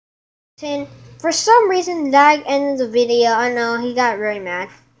And for some reason, lag ended the video. I know, he got very mad.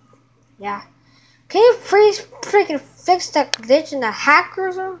 Yeah. Can you please freaking fix that glitch in the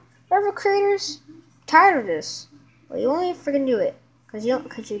hackers or whatever creators? I'm tired of this. Well, you won't even freaking do it. Cause you're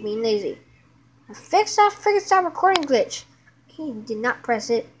being lazy. Fix that freaking stop recording glitch. Okay, you did not press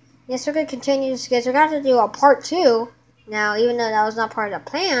it. Yes, we're gonna continue this sketch. We're gonna have to do a part 2. Now, even though that was not part of the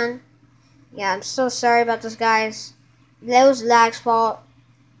plan. Yeah, I'm so sorry about this, guys. That was lag's fault.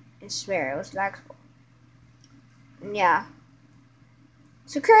 I swear, it was lag's fault. Yeah.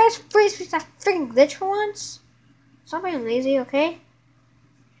 So, Chris, please fix that freaking glitch for once. Stop being lazy, okay?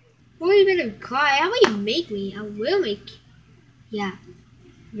 What are you gonna cry? How about you make me? I will make you. Yeah.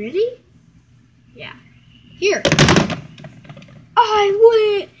 Ready? Yeah. Here.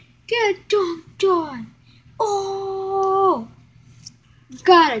 I win! Get dunked on! Oh!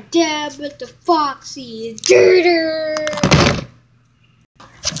 Got a dab with the Foxy Gator!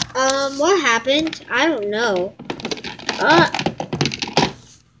 What happened? I don't know.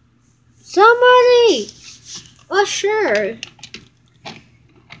 Somebody! Oh, sure.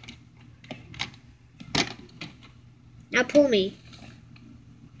 Now pull me.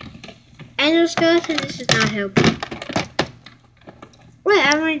 Endoskeleton, this is not helping. Wait,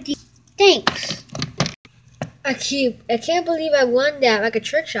 I want to thanks. I can't believe I won that like a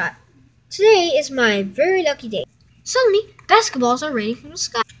trick shot. Today is my very lucky day. Suddenly, basketballs are raining from the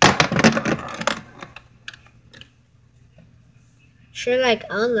sky. Sure, like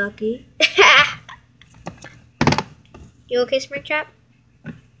unlucky. You okay, Springtrap?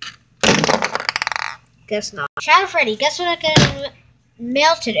 Guess not. Shadow Freddy, guess what I got in the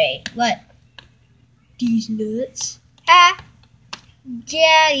mail today? What? These nuts. Ha!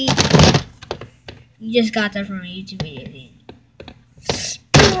 Daddy. You just got that from a YouTube video.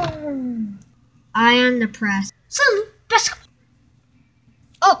 I am depressed. Suddenly, basketball.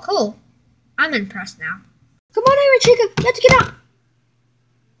 Oh, cool. I'm impressed now. Come on, Ira Chica. Let's get out.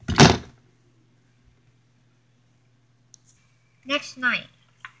 Next night.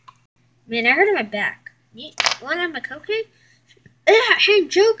 Man, I hurt my back. You want to have my cupcake? Hey, I'm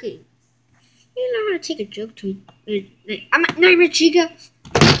joking. You know how to take a joke to I'm Nightmare Chica.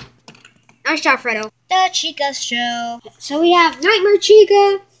 Nice job, Fredo. The Chica Show. So we have Nightmare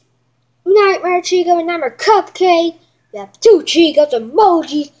Chica, and Nightmare Cupcake. We have 2 Chicas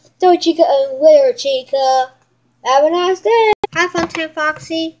emojis, 3 Chica and Little Chica. Have a nice day. Have fun time,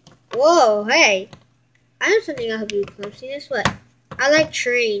 Foxy. Whoa, hey. I have something I'll help you clumsiness. What? I like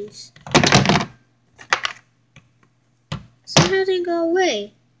trains. Somehow they go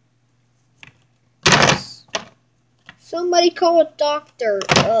away. Somebody call a doctor.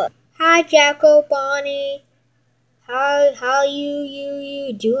 Hi, Jacko, Bonnie. How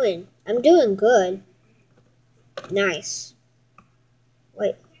you doing? I'm doing good. Nice.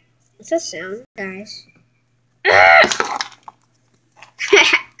 Wait, what's that sound, guys?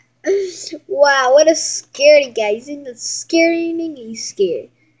 Wow, what a scaredy guy. He's in the scary thing. He's scared.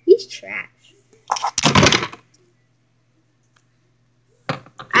 He's trash.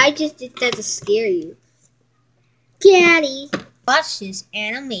 I just did that to scare you. Daddy, watch this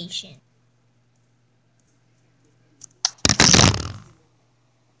animation.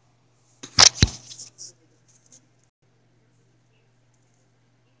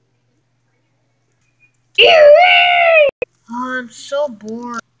 Oh, I'm so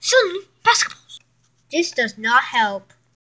bored. Suddenly, basketballs. This does not help.